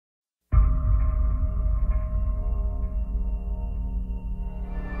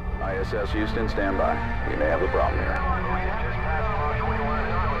ISS Houston, stand by. We may have a problem here.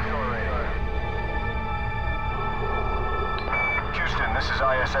 Houston, this is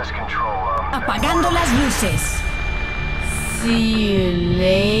ISS Control. Apagando las luces. See you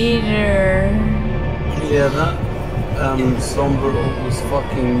later. Yeah, that Sombra was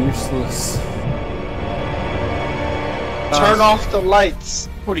fucking useless. Turn off the lights.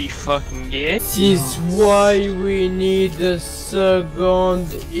 What are you fucking get? This is why we need a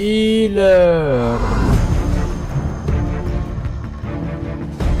second healer.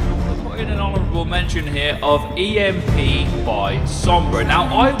 Put in an honourable mention here of EMP by Sombra. Now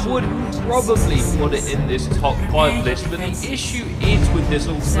I would probably put it in this top 5 list, but the issue is with this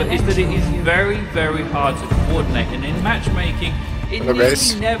ultimate is that it is very, very hard to coordinate, and in matchmaking it nearly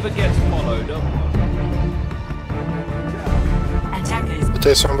never gets followed up.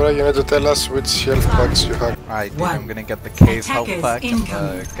 Okay, Sombra, you need to tell us which health packs you have. I think I'm gonna get the cave health pack and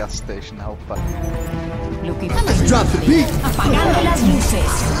the gas station health pack. Drop the beat. Apagando las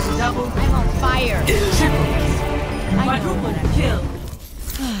luces. Double. I'm on fire. I group on a kill.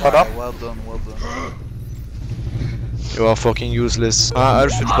 What up? Well done, well done. You are fucking useless. I'll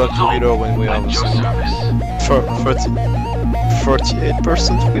shoot back to hero when we have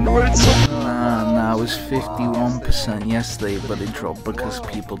 48% win rate. Nah, it was 51% yesterday, but it dropped because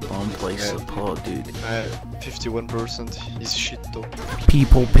people don't play support, dude. 51% is shit though.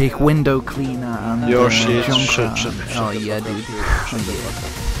 People pick window cleaner and your shit. Oh yeah, dude. Oh, yeah.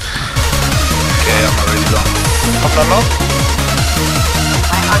 Okay, I'm already done.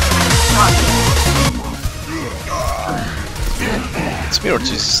 It's me or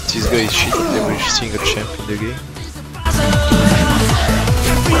this guy is shit at every single champ in the game.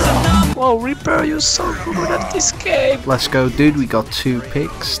 Wow, Reaper, you're so good at this game! Let's go, dude. We got 2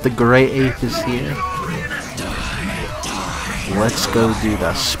 picks. The Great Ape is here. Let's go do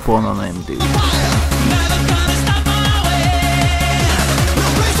that. Spawn on him, dude.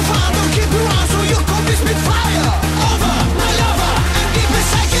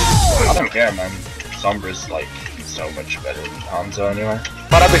 I don't care, man. Sombra's like so much better than Hanzo anyway.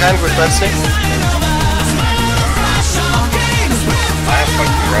 Para behind with Betsy. I have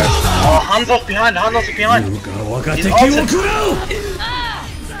fucking red. Oh, Hanzo's behind! Hanzo's behind! He's ulted.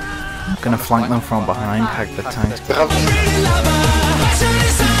 I'm gonna flank them from behind, hack the tanks.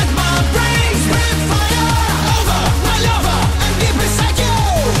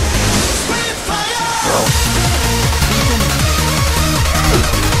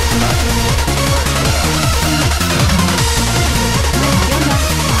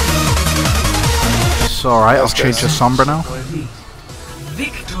 It's alright, I'll change to Sombra now.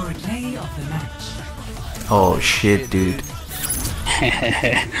 Oh shit, dude.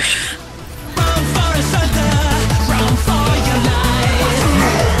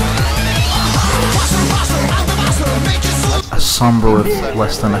 A Sombra with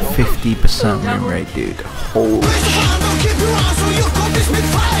less than a 50% win rate, dude. Holy shit.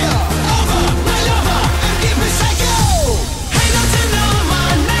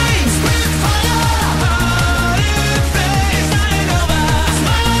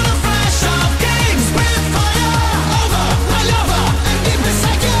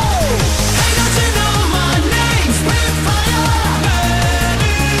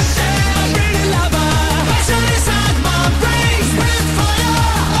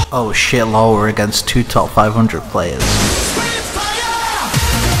 Oh shit, lol, we're against 2 top 500 players.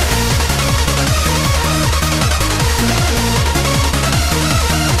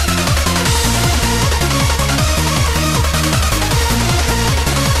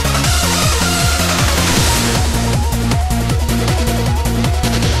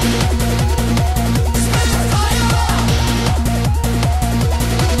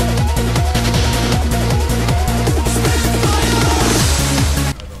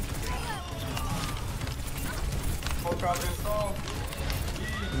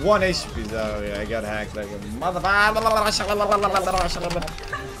 One HP though, yeah, I got hacked like a motherfucker.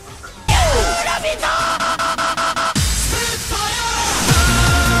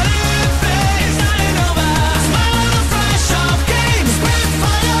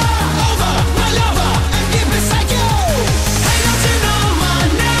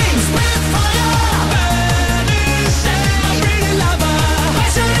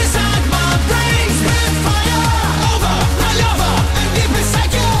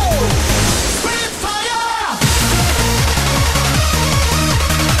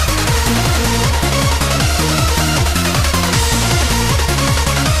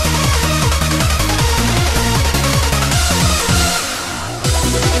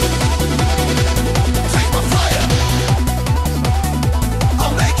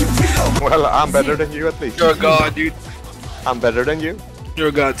 Well, I'm better than you at least. You're a god, dude. I'm better than you. You're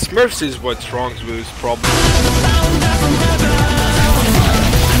a god. Smurfs is what Strong's lose problem.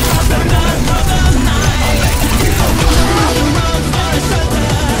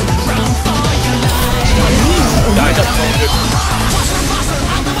 Guys, that's so good.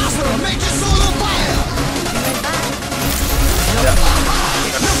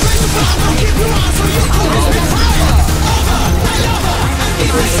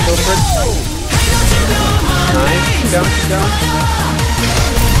 Nice, down.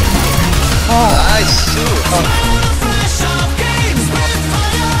 Nice too.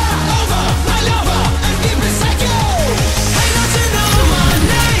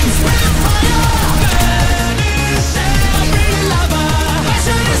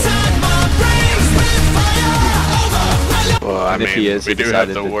 Well, I mean, we do have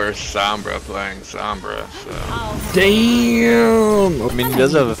the WorstSombra playing Sombra, so... Damn! I mean, he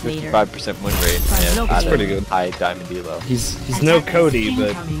does have a 55% win rate. And That's pretty good. High diamond elo. He's no Cody,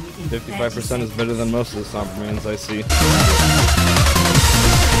 but 55% is better than most of the Sombra mains I see.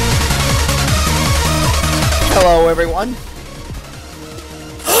 Hello, everyone.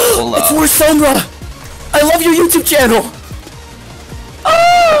 Hola. It's WorstSombra! I love your YouTube channel!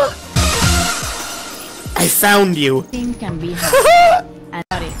 Ah! I found you! Can be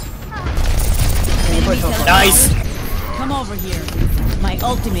Nice! Come over here. My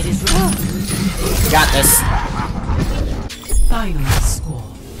ultimate is ready. Got this. Final score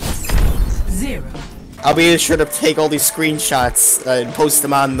 0. I'll be sure to take all these screenshots and post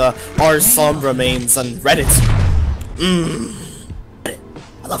them on the WorstSombra mains on Reddit.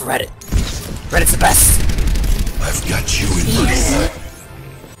 I love Reddit. Reddit's the best. I've got you in mind.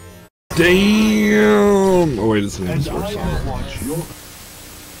 Damn! Oh wait, it's an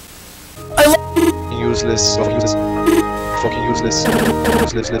Useless. Fucking useless.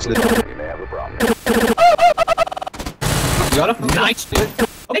 Useless. You may have a problem. You got him? Nice, dude.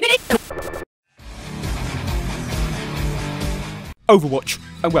 Overwatch,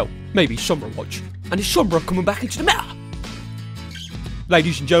 and well, maybe Sombra Watch, and is Sombra coming back into the meta?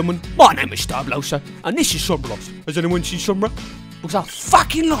 Ladies and gentlemen, my name is Starbloser, and this is Sombra Lost. Has anyone seen Sombra? Because I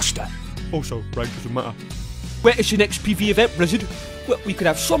fucking lost her. Also, rank doesn't matter. Where is your next PV event, Blizzard? Well, we could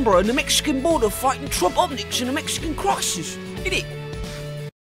have Sombra and the Mexican border fighting Trump omnics in a Mexican crisis, innit?